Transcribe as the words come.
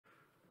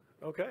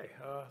Okay,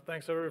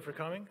 thanks everybody for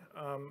coming.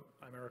 I'm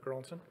Erik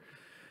Erlandson,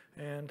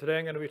 and today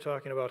I'm going to be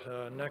talking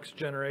about next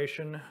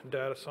generation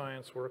data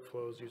science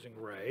workflows using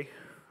Ray,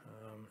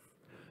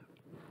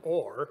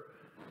 or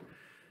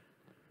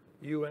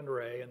you and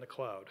Ray in the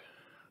cloud.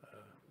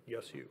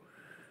 Yes, you.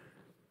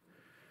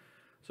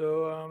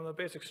 So the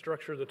basic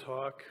structure of the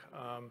talk,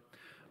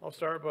 I'll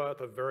start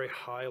with a very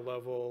high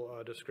level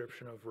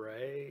description of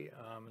Ray,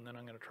 and then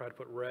I'm going to try to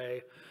put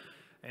Ray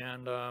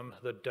and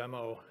the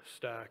demo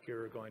stack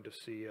you're going to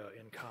see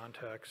in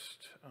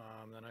context.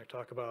 Then I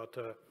talk about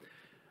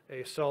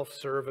a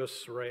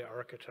self-service Ray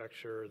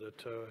architecture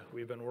that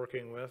we've been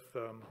working with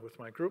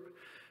my group.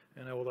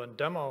 And I will then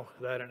demo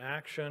that in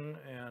action.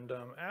 And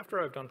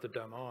after I've done the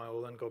demo, I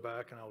will then go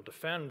back and I will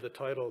defend the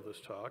title of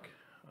this talk,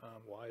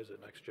 Why is it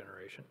Next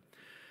Generation?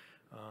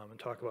 And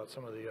talk about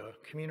some of the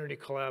community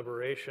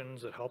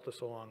collaborations that helped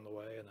us along the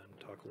way, and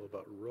then talk a little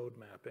about road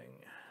mapping.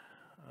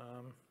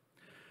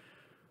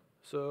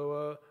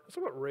 So let's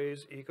talk about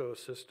Ray's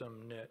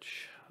ecosystem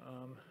niche.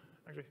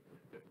 Actually,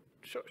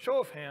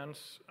 show of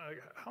hands,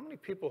 how many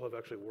people have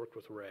actually worked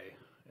with Ray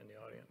in the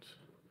audience?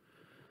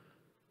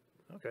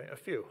 Okay, a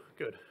few,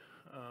 good.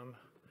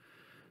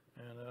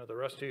 And the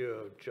rest of you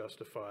have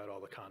justified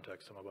all the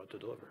context I'm about to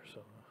deliver,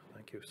 so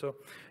thank you. So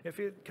if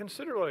you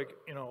consider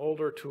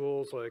older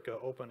tools like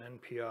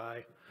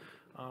OpenNPI,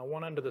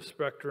 one end of the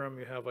spectrum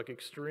you have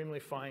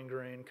extremely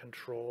fine-grained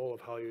control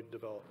of how you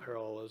develop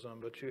parallelism,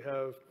 but you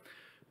have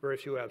very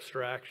few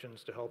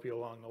abstractions to help you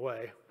along the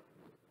way.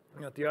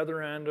 And at the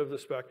other end of the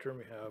spectrum,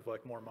 you have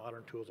more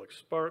modern tools like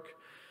Spark.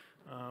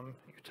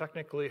 You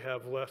technically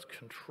have less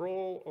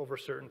control over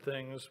certain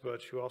things,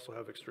 but you also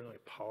have extremely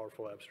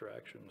powerful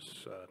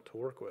abstractions to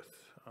work with.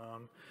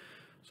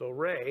 So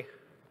Ray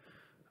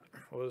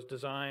was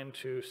designed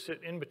to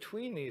sit in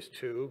between these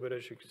two, but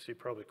as you can see,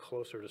 probably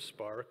closer to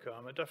Spark.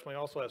 It definitely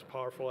also has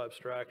powerful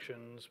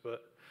abstractions,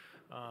 but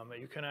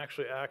you can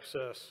actually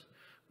access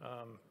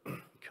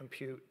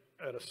compute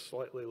at a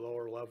slightly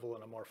lower level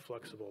and a more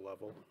flexible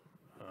level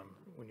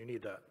when you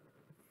need that.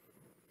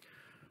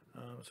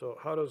 So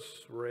how does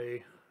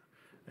Ray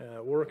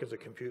work as a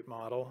compute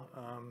model?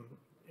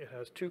 It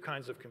has two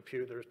kinds of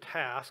compute. There's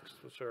tasks,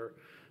 which are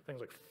things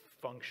like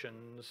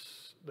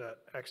functions that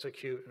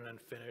execute and then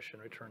finish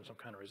and return some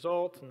kind of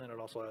result. And then it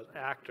also has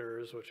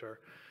actors, which are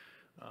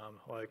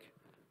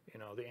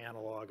the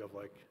analog of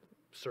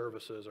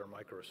services or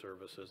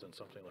microservices in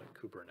something like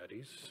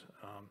Kubernetes.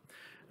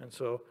 And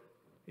so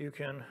you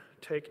can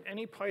take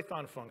any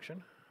Python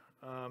function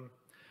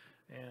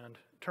and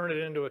turn it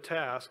into a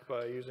task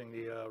by using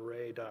the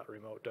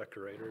ray.remote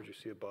decorator, as you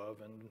see above.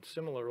 And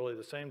similarly,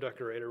 the same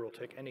decorator will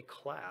take any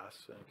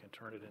class and can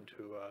turn it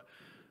into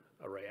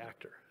a Ray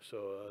actor.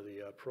 So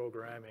the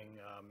programming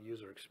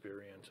user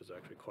experience is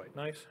actually quite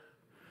nice.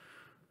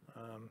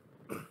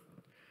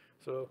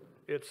 So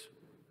its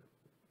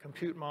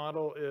compute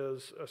model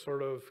is a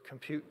sort of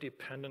compute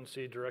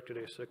dependency directed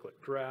acyclic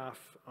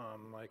graph.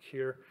 Like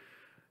here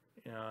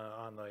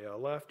on the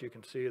left, you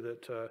can see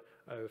that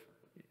I've,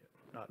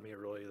 not me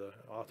really, the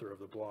author of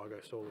the blog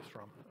I stole this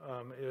from,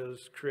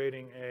 is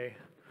creating a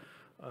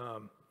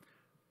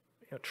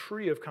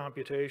tree of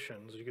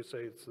computations. You could say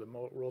it's the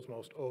world's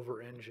most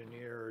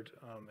over-engineered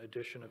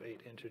addition of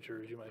 8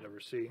 integers you might ever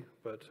see,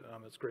 but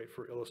it's great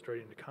for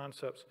illustrating the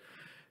concepts.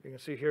 You can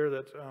see here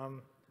that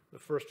the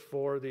first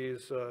 4 of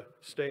these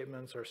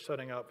statements are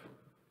setting up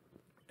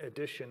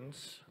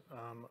additions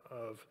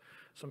of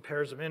some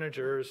pairs of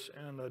integers,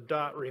 and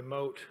the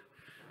 .remote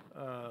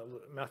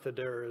method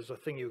there is a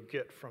thing you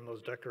get from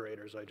those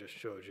decorators I just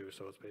showed you.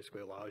 So it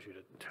basically allows you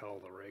to tell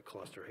the Ray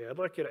cluster, hey, I'd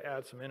like you to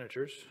add some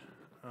integers.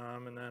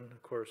 And then,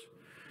 of course,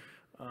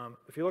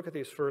 if you look at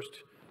these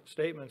first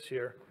statements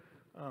here,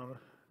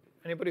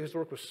 anybody who's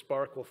worked with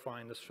Spark will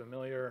find this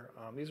familiar.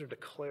 These are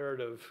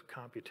declarative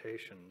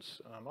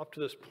computations. Up to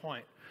this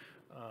point,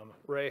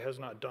 Ray has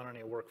not done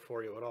any work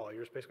for you at all.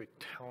 You're just basically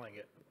telling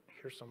it,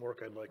 here's some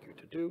work I'd like you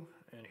to do,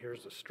 and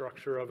here's the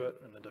structure of it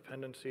and the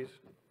dependencies.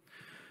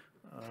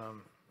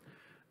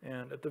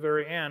 And at the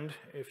very end,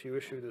 if you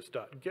issue this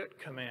 .get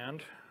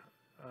command,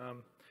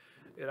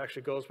 it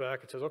actually goes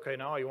back and says, okay,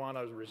 now you want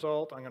a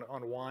result. I'm going to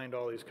unwind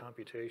all these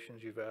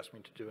computations you've asked me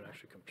to do and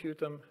actually compute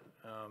them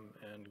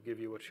and give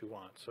you what you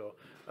want. So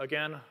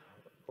again,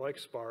 like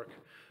Spark,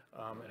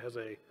 it has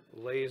a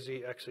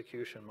lazy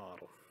execution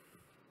model.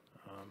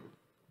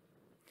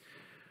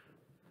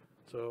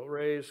 So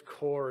Ray's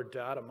core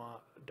data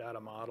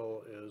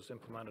model is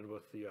implemented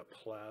with the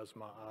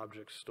Plasma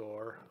object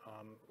store.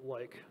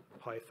 Like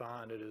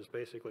Python, it is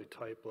basically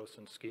typeless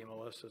and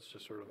schemaless. It's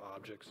just sort of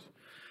objects.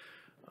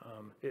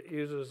 It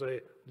uses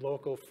a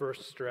local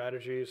first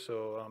strategy,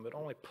 so it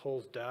only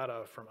pulls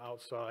data from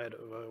outside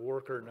of a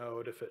worker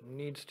node if it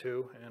needs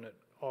to, and it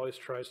always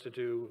tries to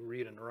do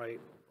read and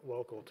write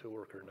local to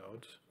worker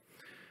nodes.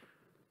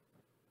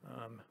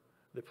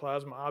 The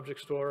Plasma object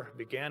store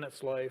began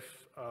its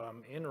life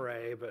in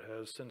Ray, but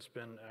has since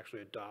been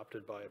actually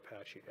adopted by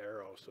Apache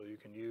Arrow. So you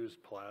can use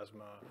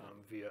Plasma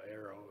via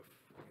Arrow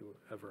if you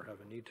ever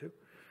have a need to.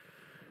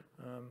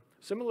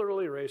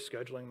 Similarly, Ray's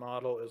scheduling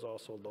model is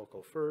also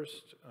local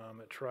first.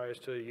 It tries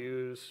to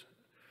use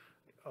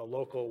a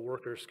local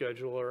worker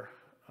scheduler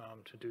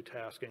to do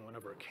tasking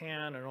whenever it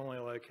can, and only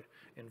like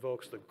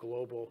invokes the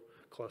global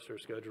cluster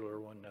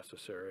scheduler when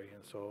necessary.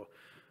 And so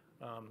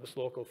this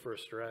local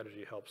first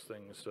strategy helps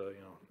things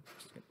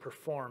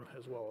perform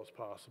as well as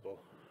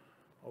possible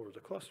over the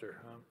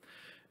cluster.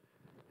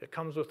 It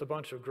comes with a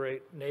bunch of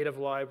great native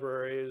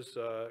libraries.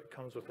 It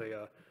comes with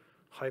a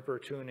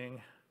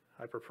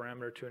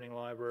hyperparameter tuning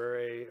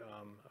library,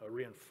 a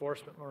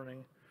reinforcement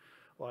learning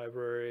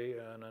library,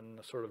 and then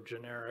a sort of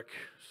generic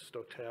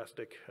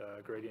stochastic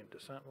gradient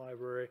descent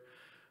library.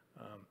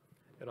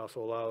 It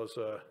also allows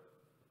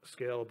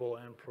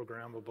scalable and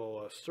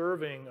programmable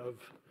serving of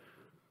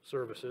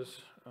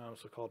services,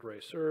 so-called Ray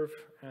Serve.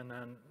 And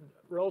then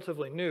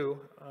relatively new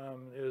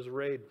is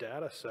Ray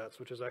datasets,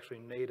 which is actually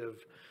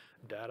native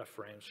data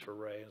frames for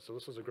Ray. And so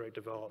this is a great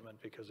development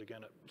because,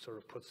 again, it sort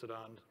of puts it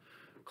on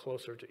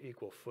closer to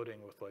equal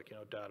footing with, like,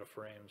 data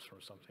frames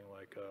from something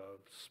like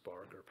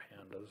Spark or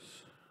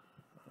Pandas.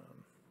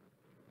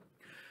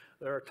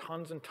 There are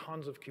tons and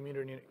tons of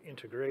community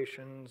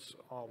integrations,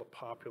 all the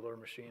popular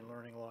machine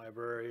learning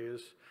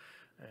libraries,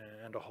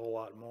 and a whole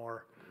lot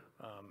more.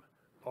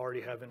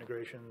 Already have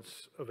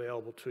integrations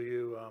available to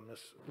you.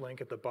 This link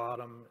at the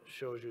bottom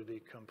shows you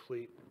the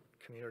complete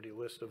community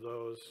list of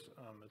those.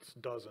 It's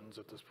dozens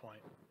at this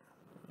point.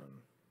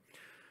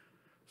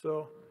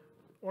 So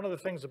one of the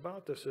things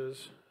about this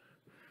is,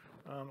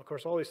 of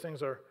course, all these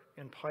things are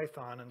in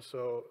Python, and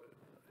so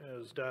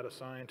as data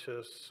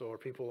scientists or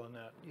people in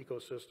that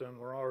ecosystem,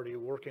 we're already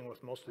working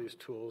with most of these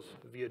tools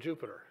via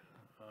Jupyter,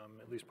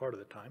 at least part of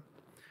the time.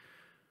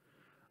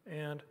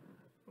 And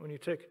when you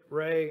take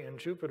Ray and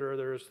Jupyter,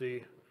 there's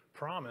the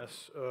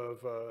promise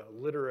of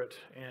literate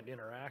and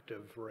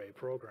interactive Ray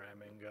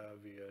programming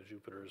via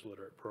Jupyter's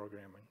literate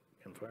programming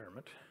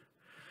environment.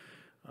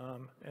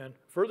 And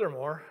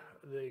furthermore,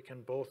 they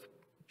can both,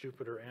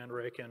 Jupyter and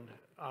Ray, can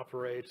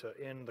operate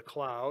in the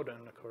cloud.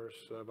 And of course,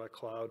 by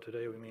cloud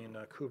today, we mean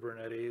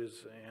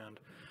Kubernetes, and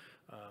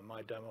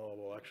my demo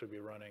will actually be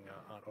running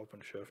on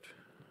OpenShift.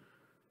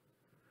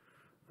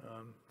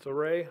 So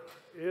Ray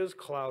is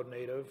cloud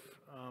native.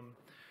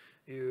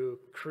 You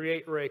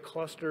create Ray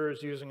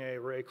clusters using a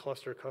Ray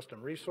cluster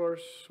custom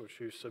resource, which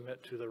you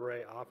submit to the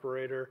Ray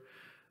operator,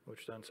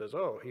 which then says,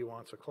 oh, he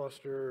wants a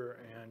cluster,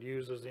 and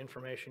uses the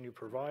information you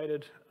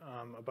provided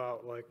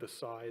about, like, the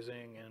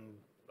sizing and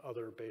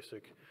other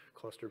basic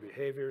cluster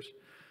behaviors.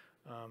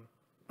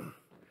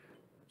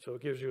 So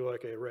it gives you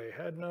like a Ray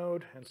head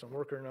node and some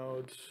worker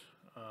nodes,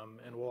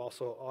 and will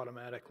also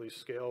automatically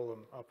scale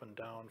them up and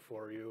down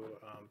for you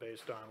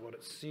based on what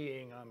it's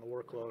seeing on the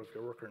workload of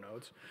your worker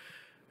nodes.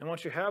 And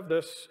once you have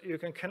this, you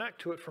can connect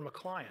to it from a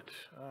client.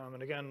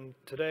 And again,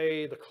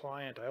 today, the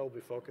client I will be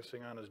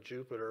focusing on is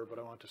Jupyter, but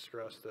I want to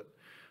stress that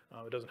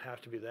it doesn't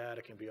have to be that.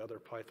 It can be other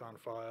Python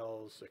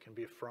files. It can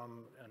be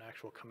from an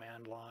actual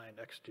command line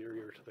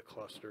exterior to the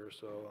cluster.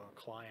 So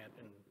client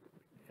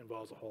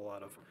involves a whole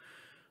lot of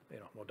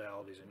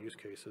modalities and use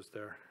cases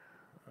there.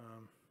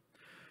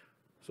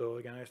 So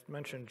again, I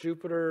mentioned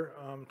Jupyter.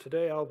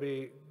 Today, I'll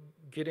be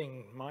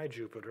getting my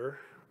Jupyter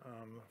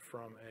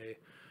from a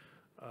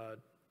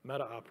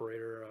meta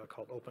operator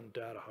called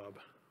OpenDataHub.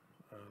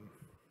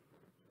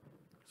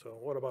 So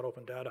what about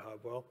OpenDataHub?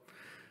 Well,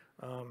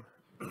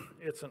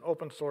 it's an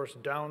open source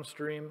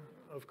downstream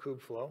of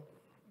Kubeflow.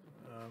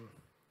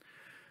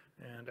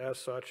 And as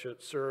such,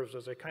 it serves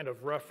as a kind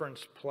of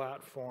reference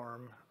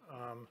platform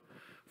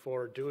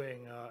for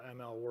doing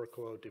ML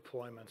workload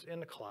deployments in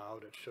the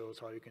cloud. It shows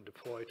how you can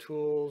deploy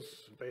tools,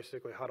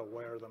 basically how to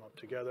wire them up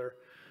together.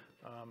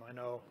 I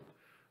know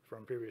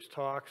from previous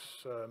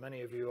talks,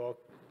 many of you all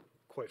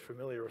quite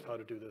familiar with how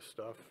to do this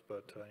stuff,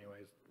 but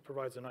anyways, it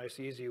provides a nice,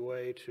 easy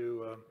way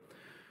to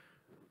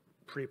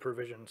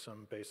pre-provision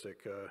some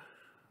basic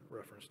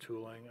reference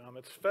tooling.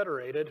 It's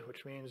federated,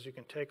 which means you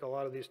can take a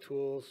lot of these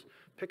tools,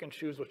 pick and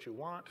choose what you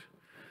want.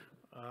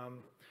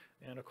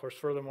 And of course,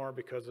 furthermore,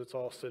 because it's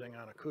all sitting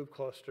on a kube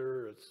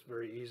cluster, it's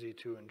very easy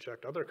to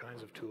inject other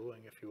kinds of tooling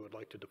if you would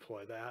like to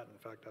deploy that. In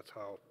fact, that's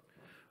how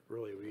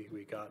really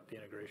we got the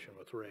integration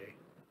with Ray.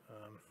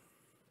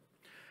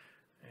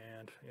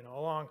 And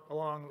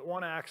along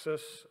one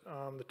axis,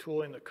 the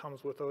tooling that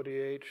comes with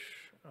ODH,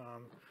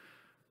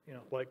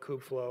 like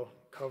Kubeflow,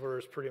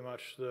 covers pretty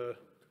much the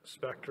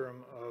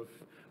spectrum of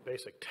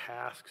basic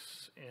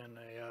tasks in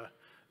a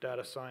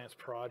data science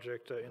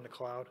project in the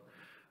cloud.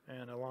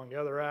 And along the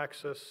other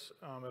axis,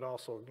 it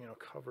also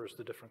covers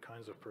the different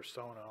kinds of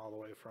persona, all the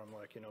way from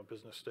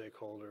business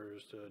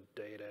stakeholders to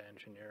data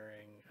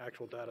engineering,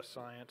 actual data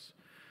science,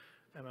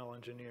 ML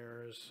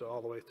engineers,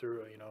 all the way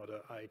through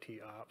to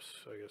IT ops.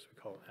 I guess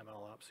we call it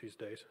ML ops these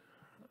days.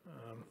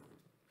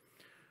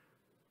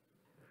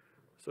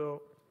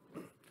 So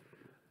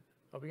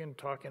I'll begin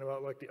talking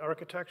about the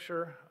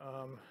architecture.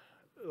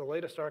 The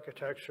latest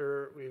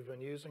architecture we've been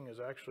using is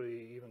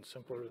actually even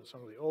simpler than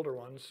some of the older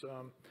ones.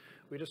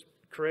 We just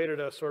created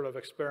a sort of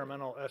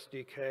experimental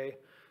SDK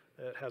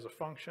it has a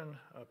function,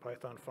 a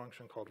Python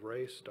function called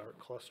ray start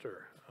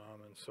cluster.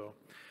 And so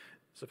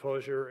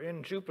suppose you're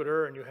in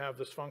Jupyter and you have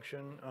this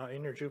function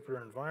in your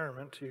Jupyter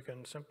environment, you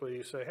can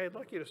simply say, hey, I'd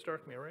like you to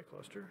start me a ray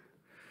cluster.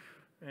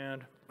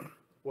 And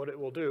what it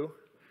will do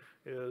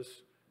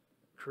is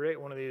create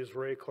one of these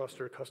ray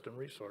cluster custom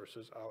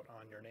resources out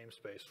on your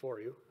namespace for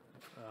you.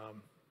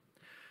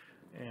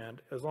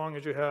 And as long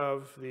as you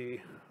have the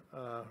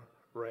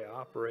ray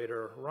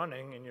operator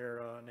running in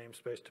your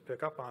namespace to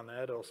pick up on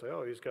that, it'll say,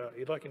 oh,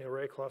 he'd like a new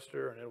ray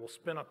cluster, and it will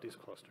spin up these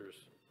clusters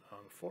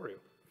for you.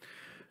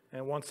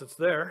 And once it's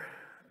there,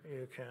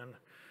 you can,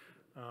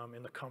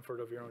 in the comfort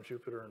of your own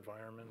Jupyter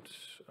environment,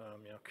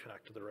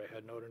 connect to the ray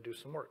head node and do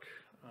some work.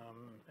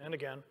 And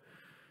again,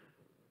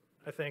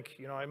 I think,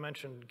 I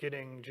mentioned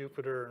getting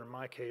Jupyter, in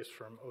my case,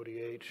 from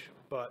ODH,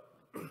 but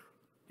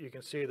you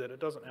can see that it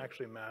doesn't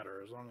actually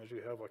matter as long as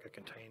you have like a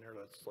container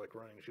that's like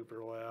running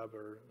JupyterLab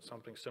or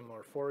something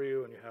similar for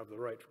you, and you have the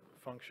right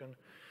function,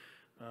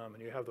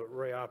 and you have the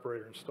ray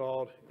operator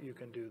installed, you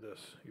can do this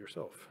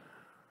yourself.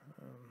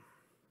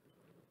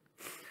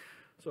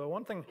 So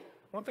one thing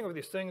with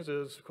these things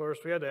is, of course,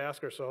 we had to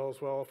ask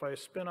ourselves, well, if I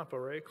spin up a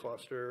ray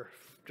cluster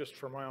just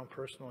for my own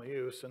personal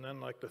use, and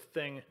then like the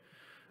thing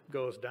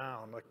goes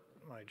down, like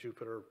my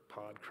Jupyter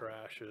pod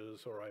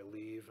crashes, or I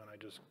leave and I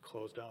just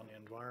close down the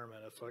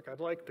environment, it's like I'd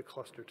like the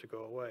cluster to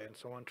go away. And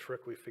so one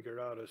trick we figured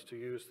out is to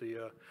use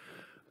the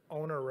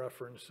owner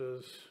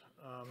references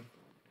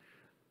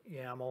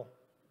YAML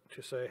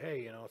to say,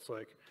 hey, it's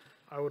like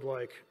I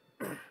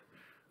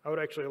would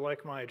actually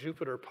like my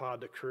Jupyter pod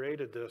that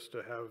created this to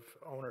have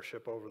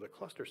ownership over the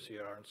cluster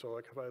CR. And so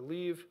like if I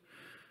leave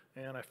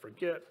and I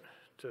forget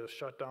to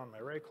shut down my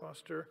ray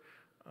cluster,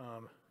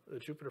 the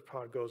Jupyter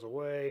pod goes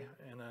away,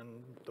 and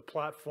then the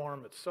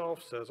platform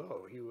itself says,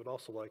 oh, he would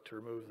also like to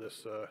remove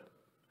this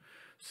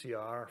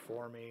CR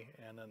for me,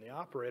 and then the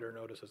operator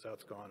notices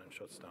that's gone and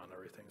shuts down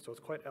everything. So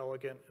it's quite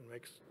elegant and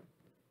makes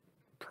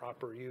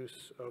proper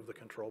use of the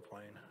control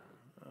plane.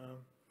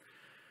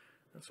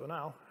 And so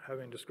now,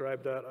 having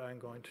described that, I'm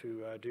going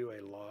to do a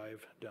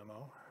live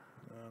demo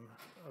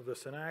of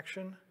this in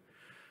action.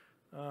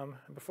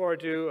 Before I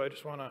do, I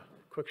just want to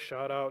quick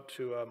shout out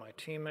to my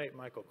teammate,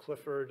 Michael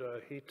Clifford.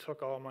 He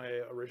took all my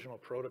original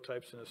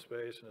prototypes in this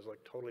space and has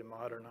like totally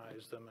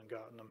modernized them and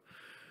gotten them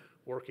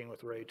working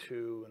with Ray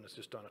 2, and has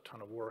just done a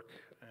ton of work.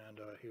 And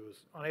he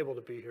was unable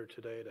to be here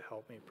today to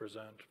help me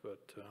present,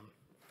 but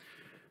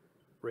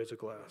raise a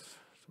glass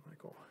to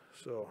Michael.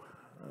 So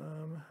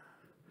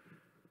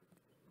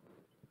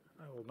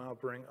I will now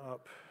bring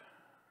up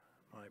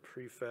my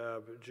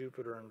prefab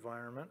Jupyter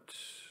environment.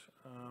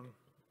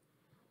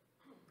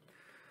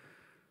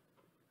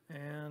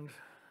 And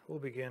we'll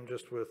begin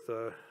just with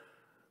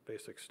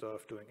basic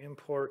stuff, doing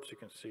imports. You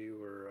can see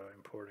we're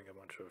importing a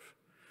bunch of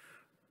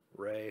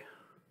Ray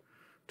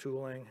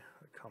tooling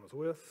that comes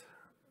with.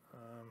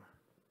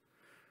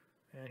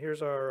 And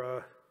here's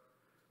our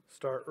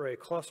start Ray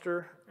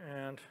cluster,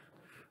 and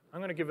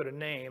I'm going to give it a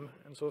name.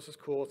 And so this is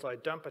cool, it's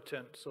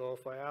idempotent. So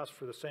if I ask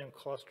for the same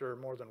cluster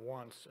more than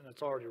once and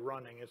it's already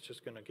running, it's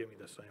just going to give me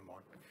the same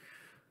one,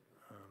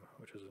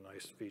 which is a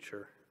nice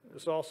feature.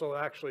 This also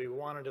actually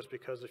wanted just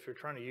because if you're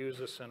trying to use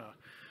this in a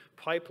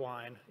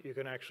pipeline, you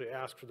can actually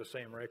ask for the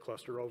same ray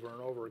cluster over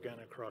and over again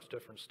across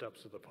different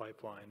steps of the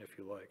pipeline if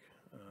you like.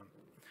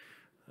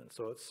 And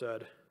so it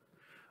said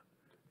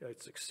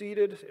it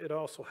succeeded. It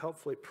also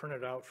helpfully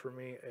printed out for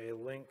me a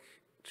link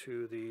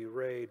to the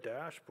Ray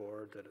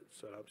dashboard that it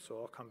set up. So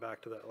I'll come back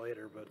to that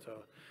later. But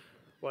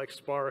like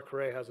Spark,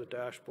 Ray has a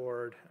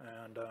dashboard,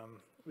 and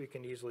we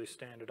can easily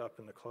stand it up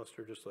in the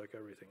cluster just like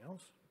everything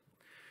else.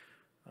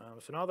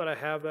 So now that I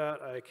have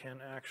that, I can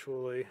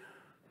actually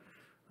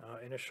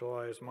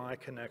initialize my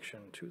connection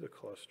to the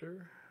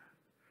cluster.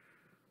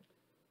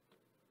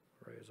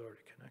 Ray is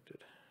already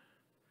connected.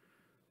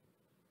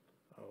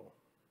 Oh,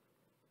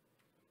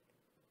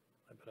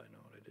 I bet I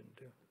know what I didn't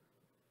do.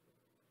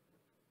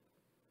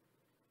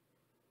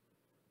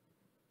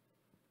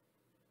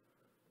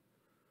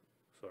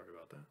 Sorry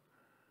about that.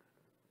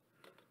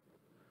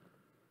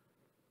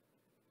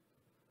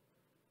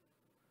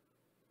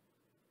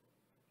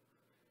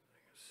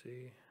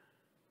 See,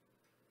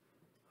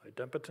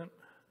 idempotent,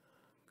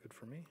 good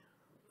for me.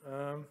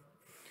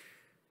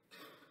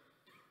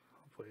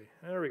 Hopefully,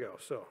 there we go.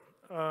 So,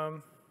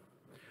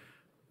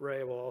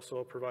 Ray will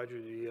also provide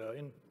you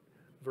the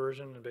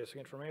version and basic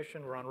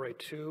information. We're on Ray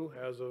 2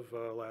 as of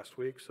last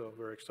week, so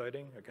very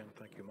exciting. Again,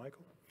 thank you,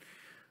 Michael.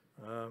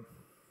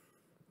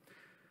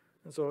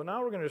 And so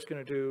now we're just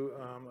going to do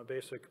a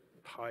basic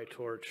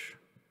PyTorch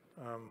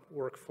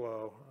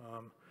workflow,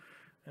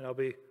 and I'll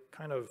be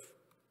kind of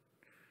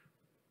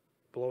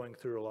blowing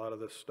through a lot of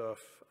this stuff,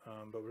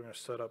 but we're going to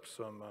set up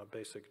some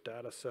basic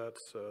data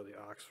sets, the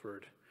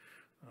Oxford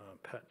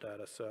PET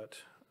data set,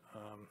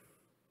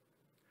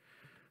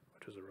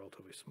 which is a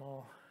relatively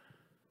small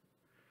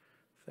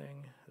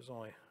thing. There's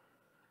only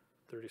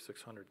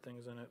 3,600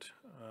 things in it.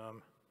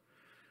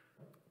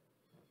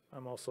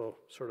 I'm also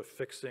sort of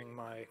fixing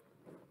my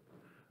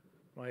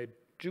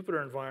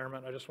Jupyter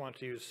environment. I just want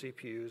to use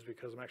CPUs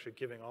because I'm actually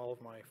giving all of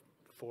my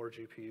 4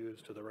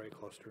 GPUs to the Ray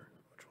cluster,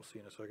 which we'll see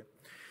in a second.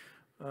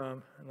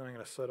 And then I'm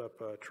going to set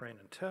up train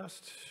and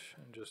test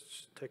and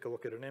just take a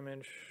look at an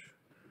image,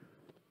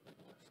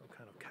 some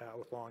kind of cat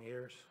with long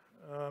ears.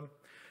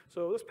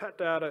 So this pet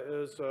data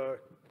is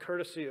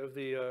courtesy of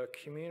the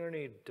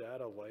Community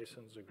Data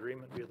License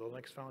Agreement via the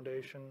Linux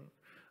Foundation.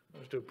 I'll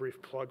just do a brief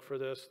plug for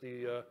this.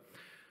 The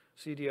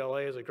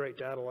CDLA is a great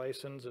data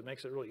license. It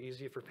makes it really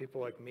easy for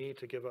people like me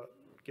to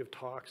give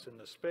talks in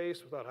this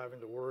space without having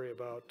to worry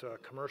about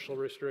commercial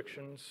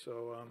restrictions.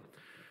 So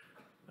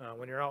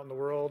when you're out in the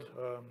world,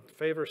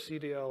 favor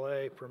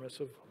CDLA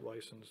permissive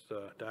licensed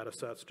data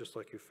sets, just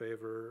like you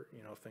favor,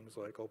 things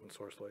like open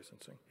source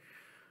licensing.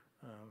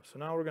 So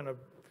now we're going to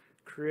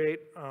create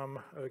an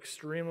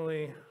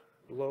extremely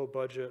low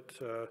budget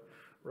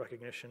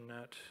recognition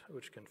net,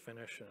 which can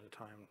finish in the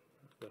time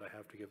that I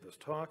have to give this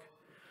talk.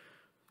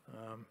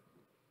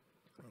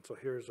 And so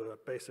here's a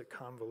basic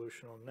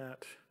convolutional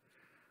net,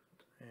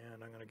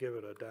 and I'm going to give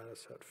it a data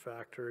set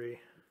factory.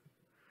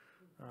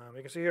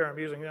 You can see here I'm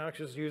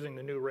actually just using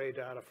the new Ray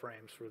data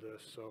frames for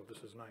this, so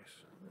this is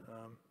nice.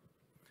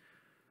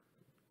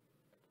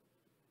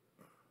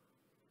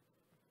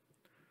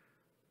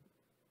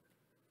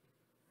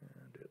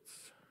 And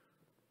it's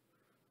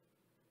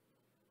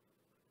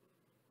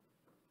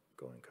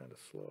going kind of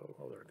slow.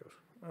 Oh, there it goes.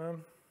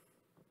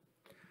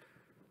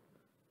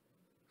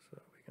 So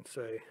we can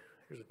say,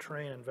 here's a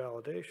train and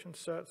validation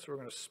set, so we're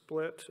going to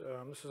split.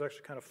 This is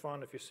actually kind of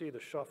fun. If you see the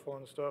shuffle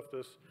and stuff,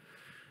 this,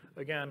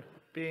 again,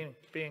 being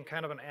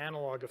kind of an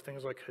analog of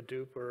things like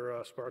Hadoop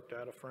or Spark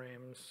data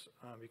frames,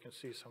 you can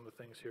see some of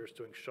the things here. It's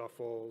doing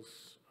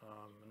shuffles,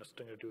 and it's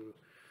going to do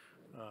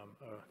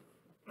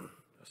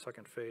a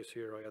second phase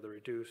here. I got the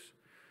reduce.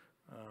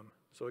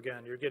 So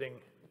again, you're getting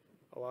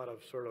a lot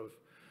of sort of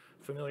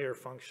familiar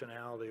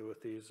functionality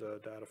with these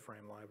data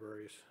frame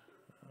libraries.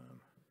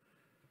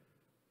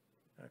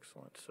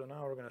 Excellent. So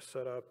now we're going to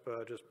set up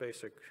just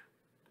basic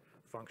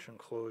function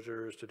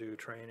closures to do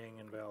training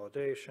and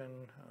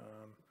validation.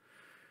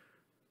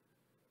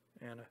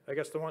 And I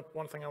guess the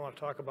one thing I want to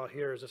talk about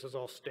here is this is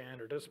all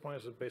standard. At this point,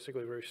 this is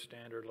basically very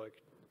standard, like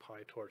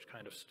PyTorch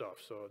kind of stuff.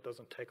 So it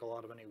doesn't take a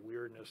lot of any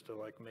weirdness to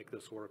like make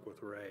this work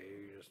with Ray.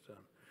 You just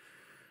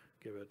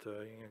give it,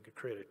 you can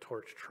create a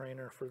torch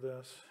trainer for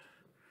this.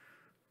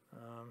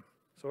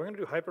 So we're going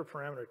to do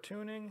hyperparameter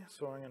tuning.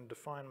 So I'm going to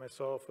define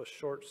myself a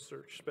short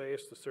search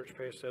space. The search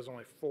space has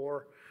only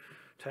 4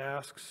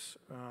 tasks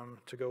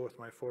to go with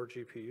my 4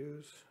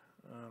 GPUs.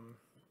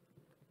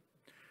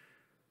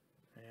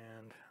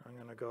 And I'm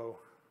going to go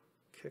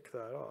kick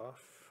that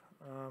off.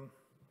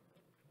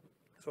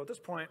 So at this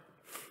point,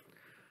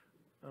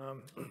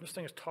 this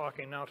thing is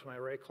talking now to my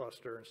Ray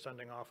cluster and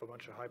sending off a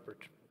bunch of hyper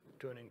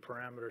tuning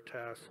parameter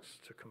tasks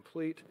to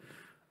complete.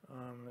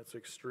 It's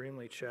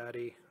extremely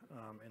chatty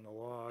in the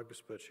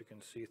logs, but you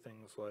can see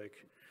things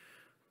like,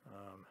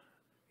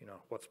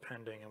 what's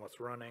pending and what's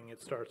running.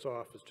 It starts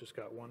off, it's just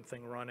got one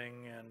thing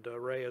running, and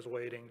Ray is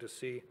waiting to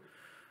see,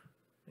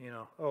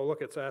 oh,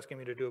 look, it's asking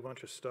me to do a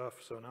bunch of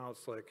stuff, so now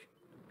it's like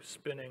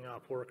spinning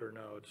up worker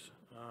nodes.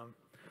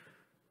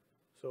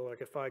 So like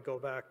if I go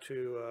back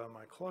to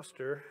my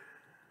cluster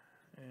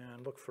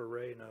and look for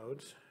Ray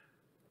nodes,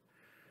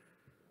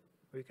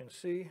 we can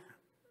see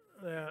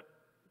that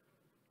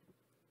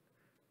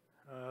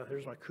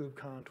here's my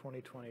KubeCon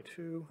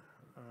 2022.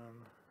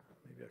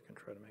 Maybe I can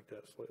try to make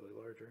that slightly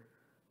larger.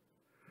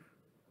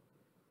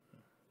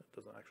 That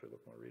doesn't actually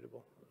look more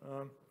readable.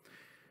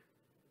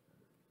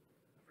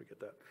 Forget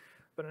that.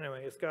 But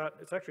anyway,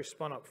 it's actually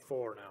spun up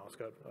 4 now. It's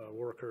got a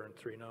worker and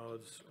 3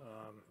 nodes.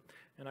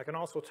 And I can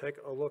also take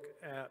a look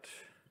at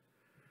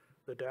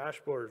the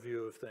dashboard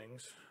view of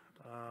things.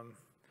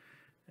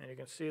 And you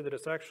can see that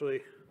it's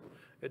actually,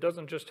 it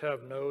doesn't just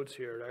have nodes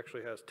here, it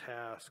actually has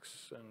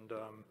tasks, and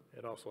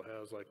it also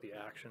has like the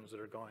actions that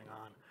are going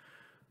on.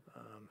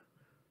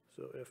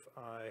 So if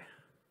I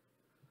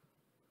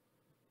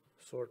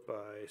sort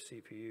by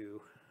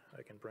CPU,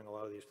 I can bring a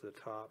lot of these to the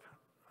top.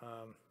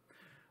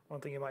 One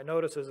thing you might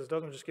notice is it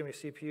doesn't just give me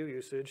CPU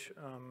usage.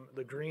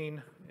 The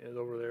green is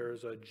over there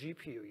is a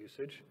GPU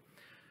usage.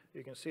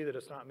 You can see that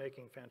it's not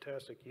making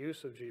fantastic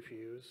use of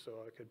GPUs,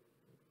 so I could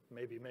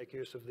maybe make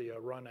use of the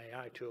run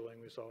AI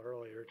tooling we saw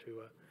earlier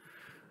to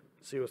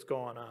see what's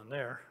going on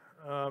there.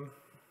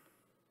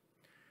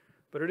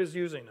 But it is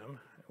using them,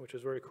 which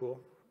is very cool.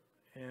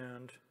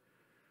 And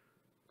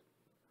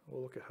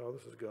we'll look at how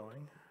this is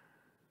going.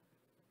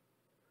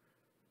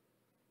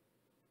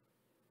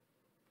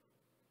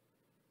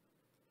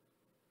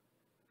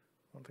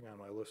 One thing on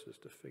my list is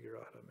to figure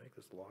out how to make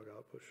this log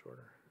output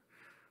shorter.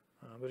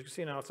 But you can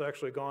see now it's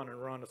actually gone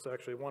and run. It's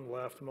actually one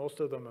left. Most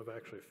of them have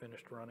actually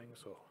finished running,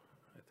 so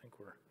I think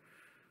we're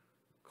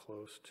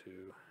close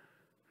to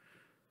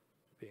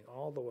being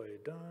all the way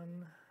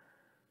done.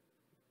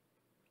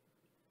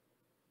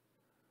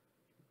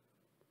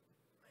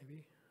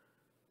 Maybe.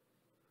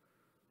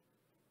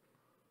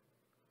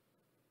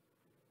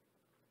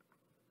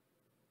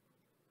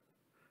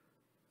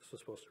 This is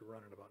supposed to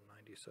run in about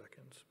 90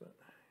 seconds, but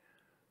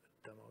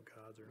the demo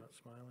gods are not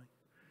smiling.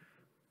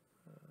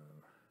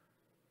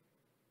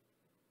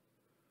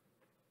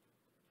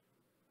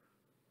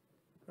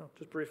 No,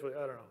 just briefly,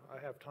 I don't know, I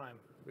have time.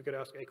 We could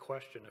ask a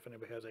question if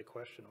anybody has a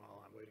question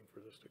while I'm waiting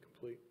for this to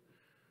complete.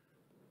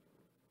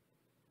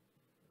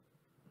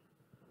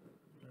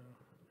 No,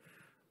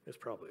 it's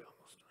probably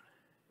almost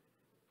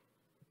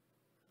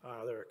done.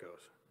 Ah, there it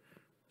goes.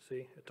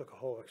 See, it took a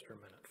whole extra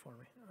minute for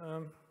me.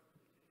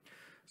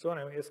 So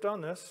anyway, it's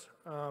done this,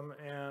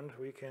 and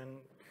we can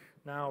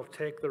now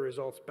take the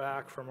results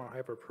back from our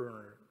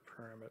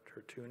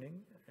hyperparameter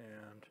tuning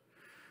and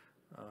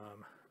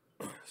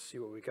see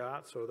what we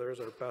got. So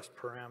there's our best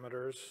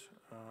parameters.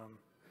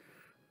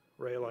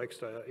 Ray likes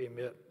to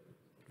emit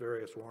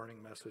various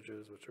warning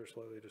messages, which are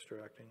slightly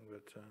distracting,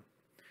 but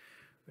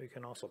we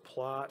can also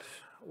plot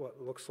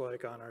what looks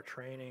like on our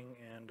training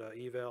and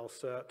eval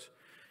set.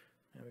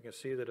 And we can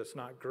see that it's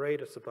not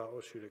great. It's about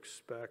what you'd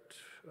expect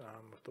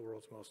with the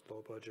world's most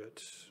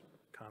low-budget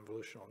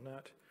convolutional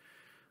net.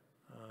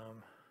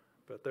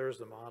 But there's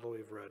the model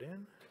we've read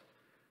in.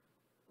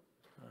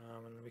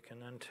 And we can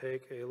then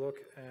take a look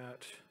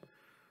at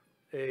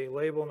a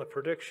label in the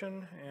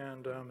prediction.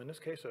 And in this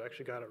case, it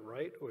actually got it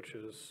right, which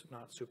is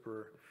not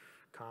super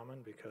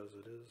common because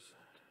it is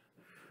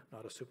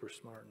not a super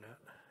smart net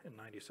in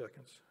 90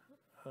 seconds.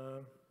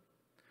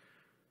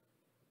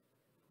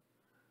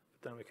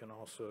 Then we can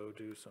also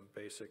do some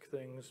basic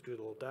things, do a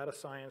little data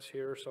science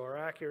here. So our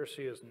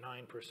accuracy is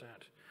 9%.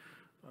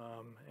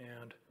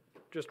 And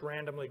just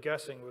randomly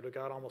guessing would have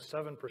got almost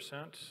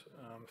 7%.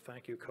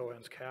 Thank you,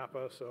 Cohen's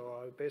kappa.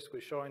 So basically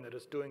showing that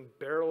it's doing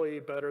barely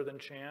better than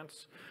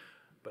chance,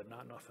 but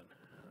not nothing.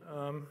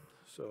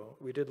 So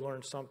we did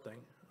learn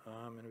something,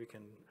 and we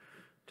can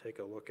take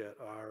a look at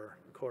our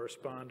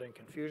corresponding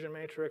confusion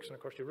matrix. And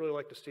of course, you really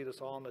like to see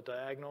this all in the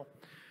diagonal.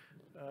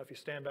 If you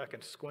stand back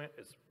and squint,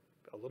 it's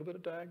a little bit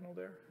of diagonal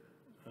there.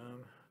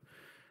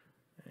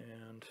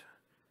 And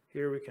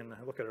here we can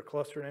look at our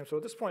cluster name. So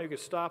at this point, you could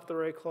stop the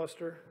Ray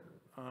cluster.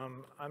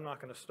 I'm not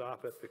going to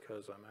stop it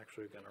because I'm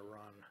actually going to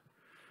run.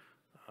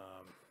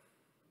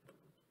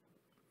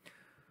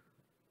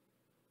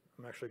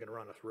 I'm actually going to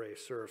run a Ray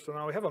serve. So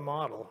now we have a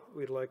model.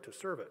 We'd like to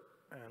serve it,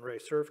 and Ray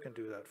serve can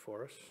do that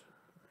for us.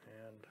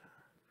 And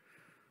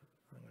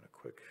I'm going to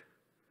quick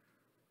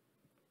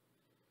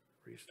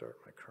restart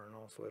my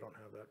kernel so I don't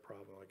have that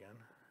problem again.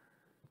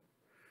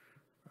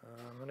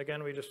 And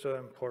again, we just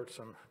import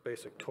some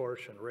basic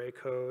torch and Ray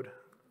code.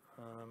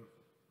 And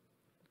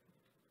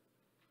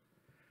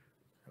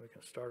we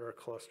can start our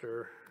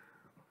cluster,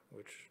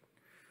 which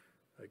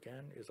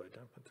again is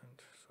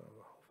idempotent, so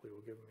hopefully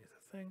will give me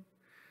the thing.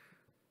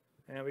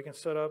 And we can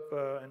set up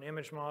an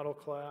image model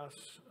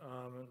class.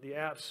 The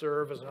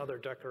 @serve is another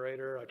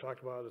decorator I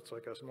talked about. It's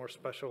like a more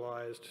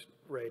specialized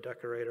Ray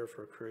decorator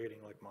for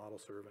creating like model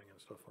serving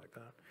and stuff like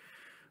that.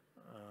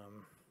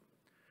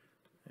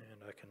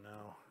 And I can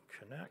now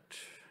connect.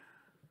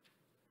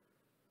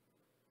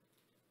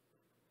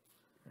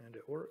 And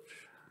it worked.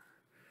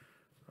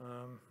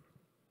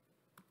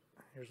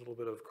 Here's a little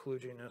bit of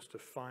kludginess to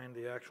find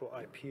the actual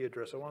IP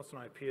address. I want an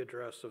IP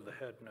address of the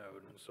head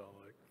node, and so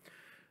like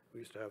we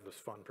used to have this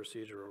fun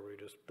procedure where we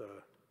just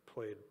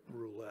played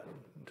roulette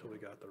until we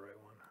got the right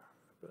one.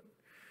 But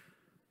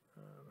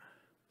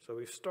so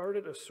we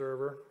started a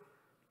server,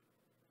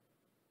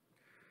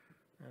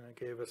 and it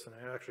gave us, and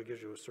it actually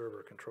gives you a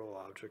server control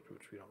object,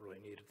 which we don't really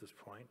need at this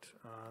point.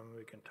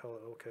 We can tell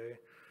it, okay,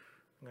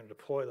 I'm going to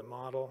deploy the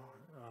model.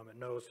 It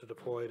knows to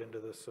deploy it into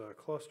this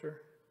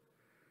cluster.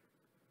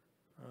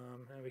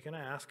 And we can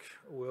ask,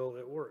 will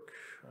it work?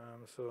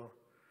 So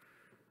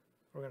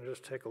we're going to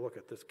just take a look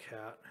at this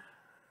cat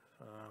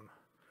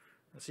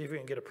and see if we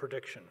can get a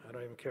prediction. I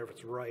don't even care if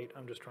it's right.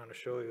 I'm just trying to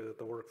show you that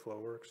the workflow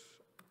works.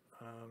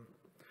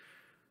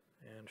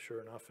 And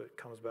sure enough, it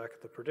comes back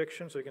at the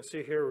prediction. So you can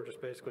see here, we're just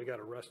basically got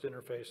a REST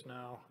interface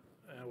now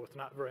with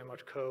not very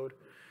much code,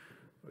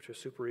 which is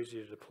super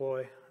easy to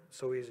deploy.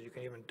 So easy you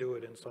can even do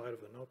it inside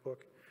of the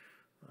notebook.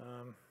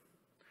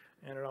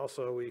 And it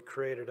also, we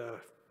created an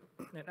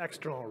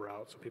external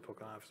route so people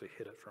can obviously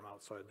hit it from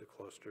outside the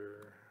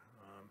cluster.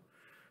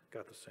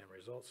 Got the same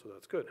results, so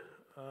that's good.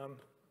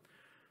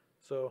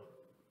 So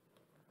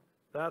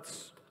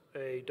that's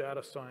a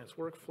data science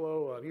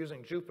workflow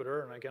using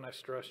Jupyter, and again, I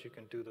stress you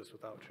can do this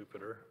without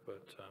Jupyter,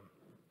 but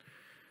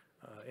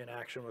in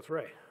action with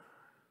Ray.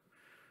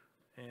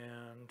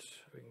 And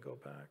we can go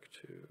back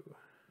to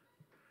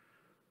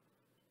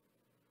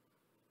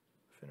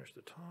finish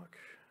the talk.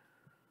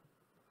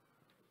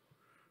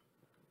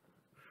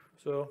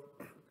 So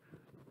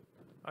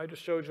I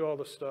just showed you all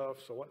the stuff.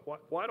 So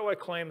why do I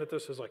claim that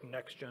this is like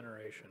next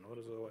generation? What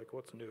is it like?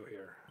 What's new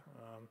here?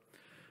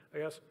 I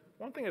guess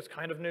one thing that's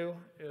kind of new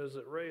is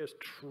that Ray is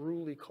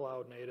truly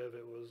cloud native.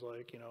 It was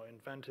like,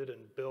 invented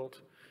and built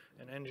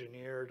and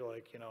engineered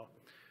like,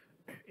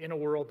 in a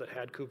world that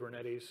had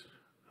Kubernetes,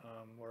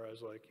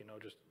 whereas like,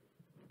 just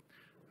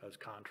as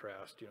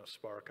contrast,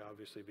 Spark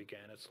obviously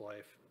began its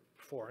life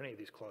before any of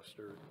these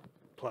cluster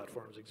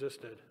platforms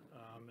existed.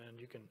 And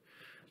you can,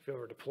 if you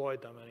ever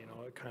deployed them, and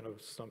it kind of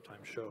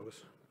sometimes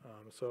shows.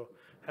 So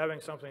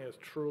having something that's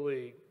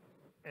truly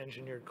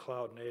engineered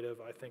cloud native,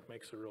 I think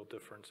makes a real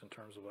difference in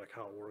terms of like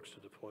how it works to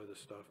deploy this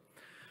stuff.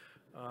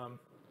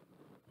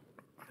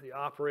 the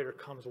operator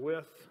comes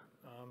with.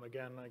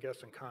 Again, I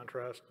guess in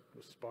contrast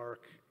with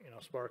Spark,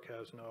 Spark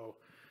has no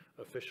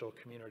official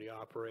community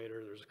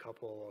operator. There's a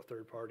couple of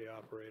third-party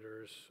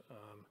operators.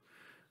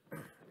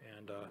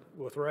 And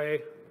with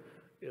Ray,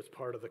 it's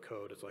part of the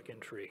code. It's like in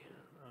tree.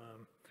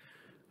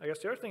 I guess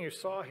the other thing you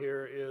saw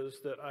here is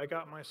that I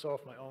got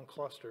myself my own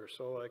cluster.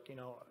 So like,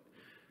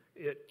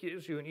 it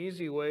gives you an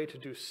easy way to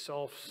do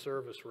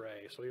self-service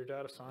Ray. So your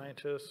data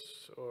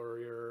scientists or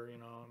your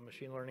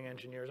machine learning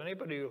engineers,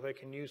 anybody who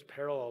can use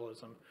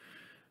parallelism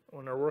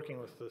when they're working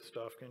with this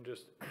stuff can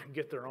just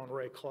get their own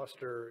Ray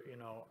cluster,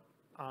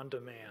 on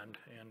demand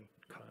and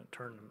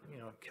turn them,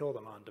 kill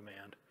them on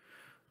demand.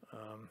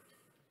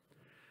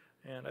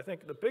 And I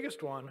think the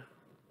biggest one,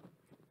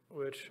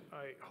 which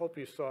I hope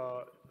you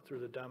saw through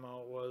the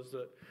demo, was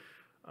that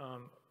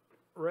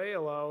Ray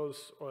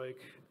allows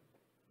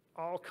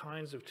all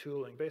kinds of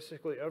tooling.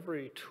 Basically,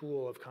 every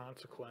tool of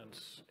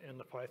consequence in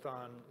the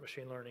Python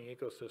machine learning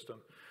ecosystem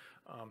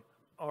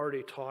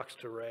already talks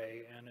to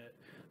Ray, and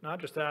not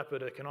just that,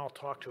 but it can all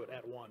talk to it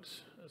at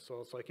once.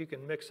 So it's like you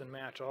can mix and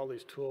match all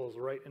these tools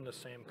right in the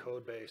same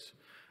code base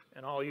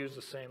and all use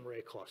the same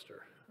Ray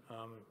cluster.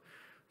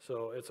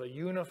 So it's a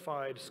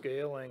unified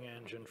scaling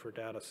engine for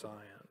data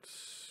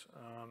science.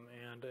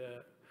 And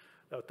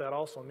what that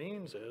also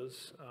means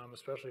is,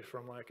 especially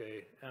from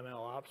a ML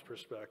ops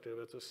perspective,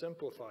 it's a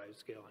simplified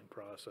scaling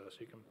process.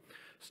 You can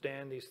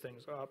stand these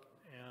things up,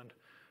 and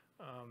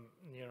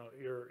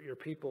your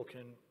people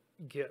can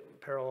get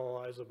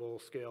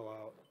parallelizable scale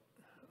out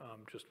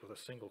just with a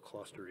single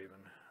cluster, even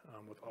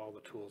with all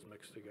the tools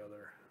mixed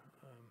together.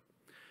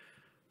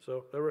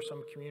 So there were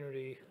some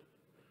communities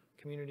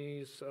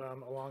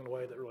along the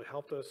way that really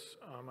helped us.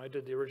 I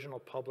did the original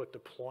public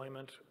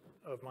deployment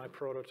of my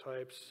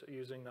prototypes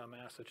using the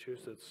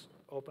Massachusetts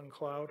Open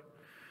Cloud.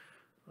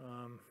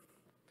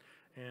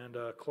 And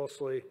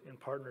closely in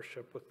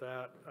partnership with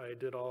that, I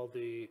did all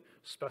the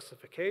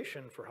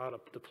specification for how to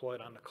deploy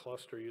it on the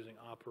cluster using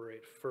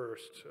Operate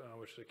First,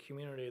 which is a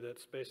community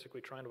that's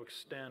basically trying to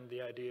extend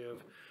the idea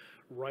of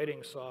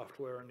writing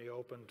software in the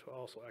open to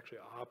also actually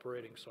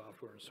operating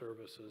software and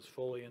services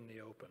fully in the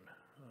open.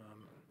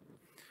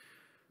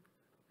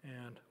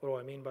 And what do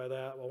I mean by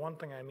that? Well, one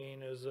thing I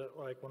mean is that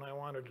when I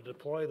wanted to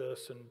deploy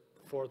this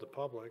for the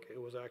public, it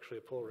was actually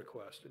a pull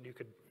request, and you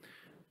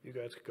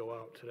guys could go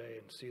out today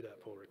and see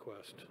that pull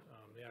request.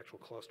 The actual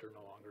cluster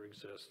no longer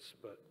exists,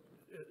 but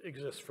it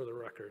exists for the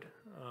record.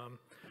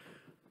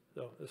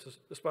 So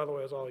this, by the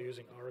way, is all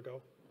using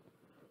Argo.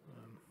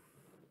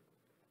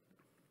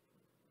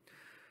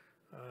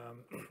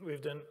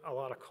 We've done a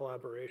lot of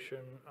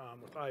collaboration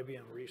with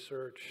IBM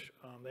Research.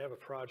 They have a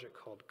project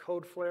called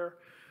CodeFlare,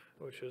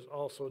 which is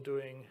also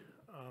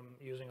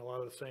using a lot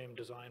of the same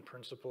design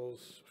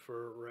principles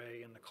for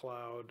Ray in the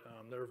cloud.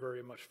 They're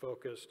very much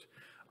focused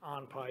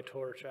on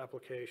PyTorch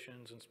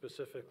applications and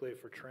specifically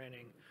for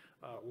training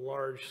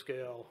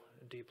large-scale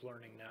deep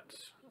learning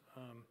nets.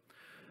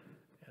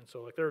 And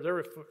so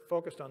they're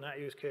focused on that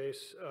use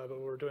case, but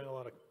we're doing a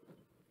lot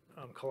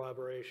of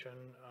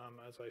collaboration.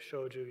 As I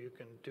showed you, you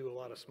can do a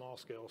lot of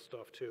small-scale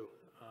stuff too.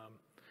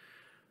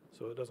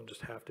 So it doesn't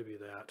just have to be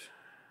that.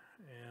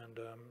 And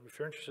if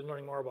you're interested in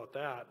learning more about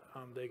that,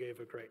 they gave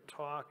a great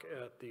talk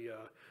at the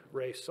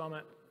Ray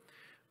Summit.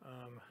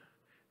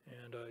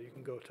 And you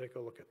can go take a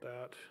look at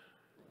that.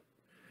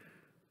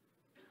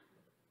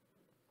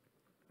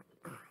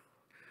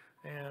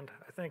 And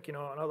I think,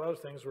 other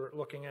things we're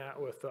looking at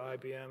with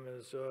IBM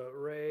is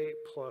Ray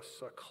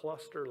plus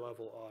cluster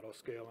level auto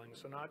scaling.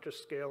 So not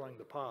just scaling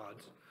the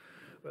pods,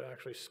 but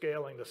actually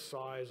scaling the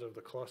size of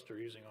the cluster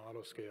using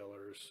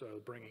autoscalers,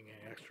 bringing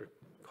in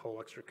whole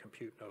extra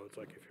compute nodes,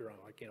 like if you're on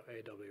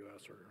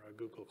AWS or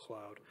Google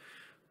Cloud.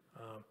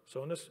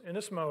 So in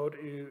this mode,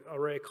 a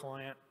Ray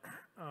client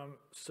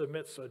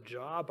submits a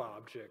job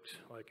object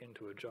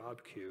into a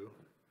job queue.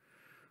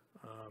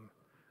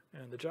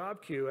 And the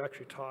job queue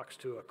actually talks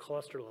to a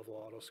cluster level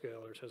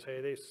autoscaler. It says,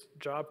 hey, this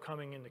job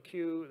coming in the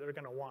queue, they're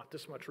going to want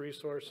this much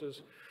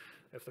resources.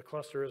 If the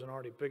cluster isn't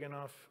already big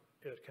enough,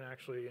 it can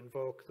actually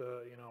invoke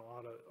the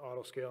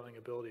auto scaling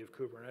ability of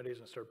Kubernetes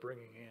and start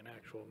bringing in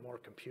more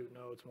compute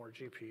nodes, more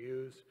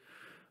GPUs.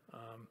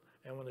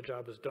 And when the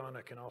job is done,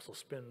 it can also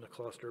spin the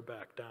cluster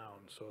back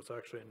down. So it's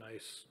actually a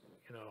nice,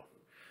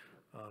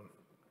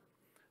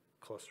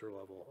 cluster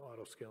level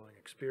auto scaling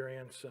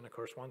experience. And of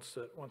course, once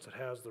it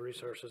has the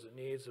resources it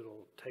needs,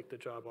 it'll take the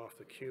job off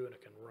the queue and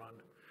it can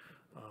run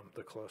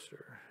the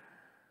cluster.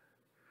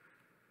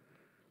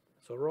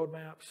 So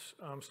roadmaps,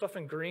 stuff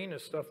in green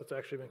is stuff that's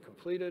actually been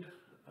completed.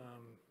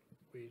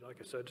 We,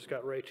 like I said, just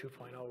got Ray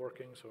 2.0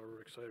 working, so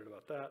we're excited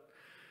about that.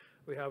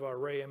 We have our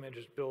Ray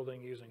images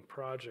building using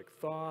Project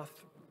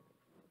Thoth,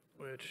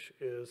 which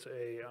is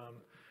a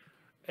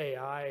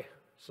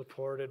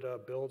AI-supported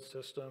build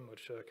system,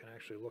 which can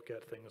actually look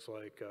at things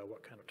like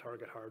what kind of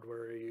target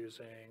hardware you're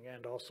using,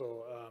 and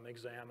also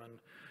examine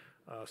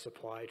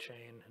supply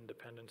chain and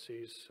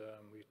dependencies.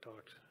 We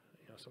talked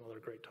some other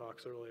great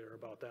talks earlier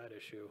about that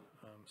issue.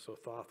 So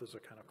Thoth is a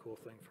kind of cool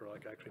thing for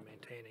actually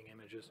maintaining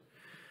images.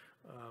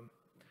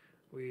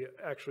 We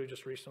actually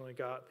just recently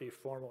got the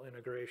formal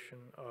integration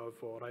of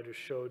what I just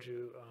showed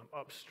you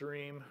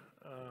upstream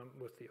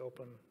with the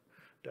Open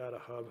Data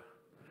Hub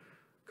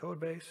code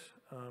base.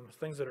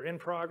 Things that are in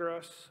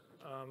progress.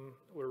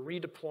 We're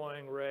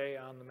redeploying Ray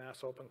on the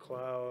Mass Open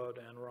Cloud,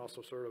 and we're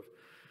also sort of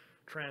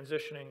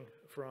transitioning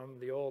from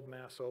the old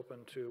Mass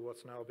Open to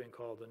what's now being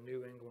called the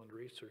New England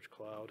Research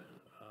Cloud,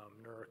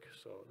 NERC.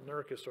 So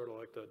NERC is sort of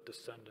like the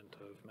descendant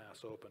of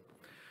Mass Open.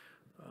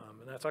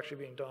 And that's actually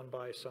being done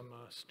by some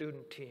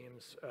student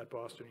teams at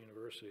Boston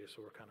University,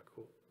 so we're kind of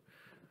cool.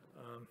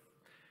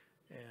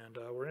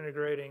 We're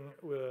integrating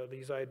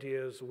these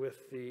ideas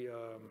with the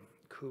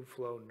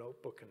Kubeflow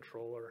notebook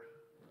controller.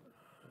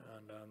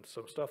 And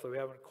some stuff that we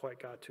haven't quite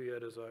got to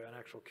yet is an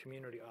actual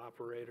community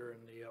operator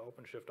in the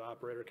OpenShift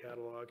operator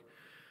catalog.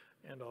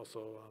 And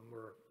also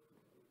we're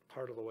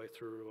part of the way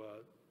through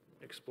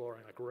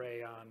exploring like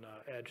Ray on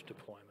edge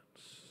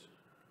deployments.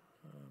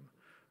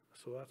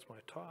 So that's my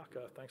talk.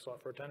 Thanks a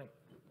lot for attending.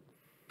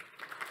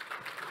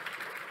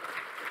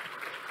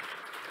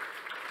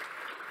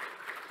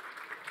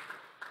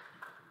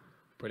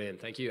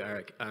 Brilliant. Thank you,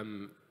 Erik.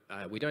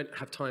 We don't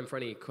have time for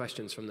any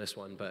questions from this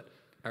one, but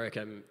Erik,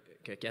 I'm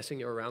guessing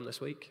you're around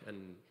this week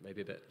and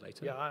maybe a bit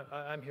later? Yeah,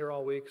 I'm here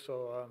all week,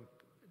 so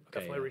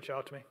definitely reach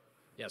out to me.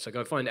 Yeah, so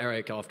go find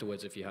Erik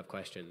afterwards if you have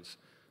questions.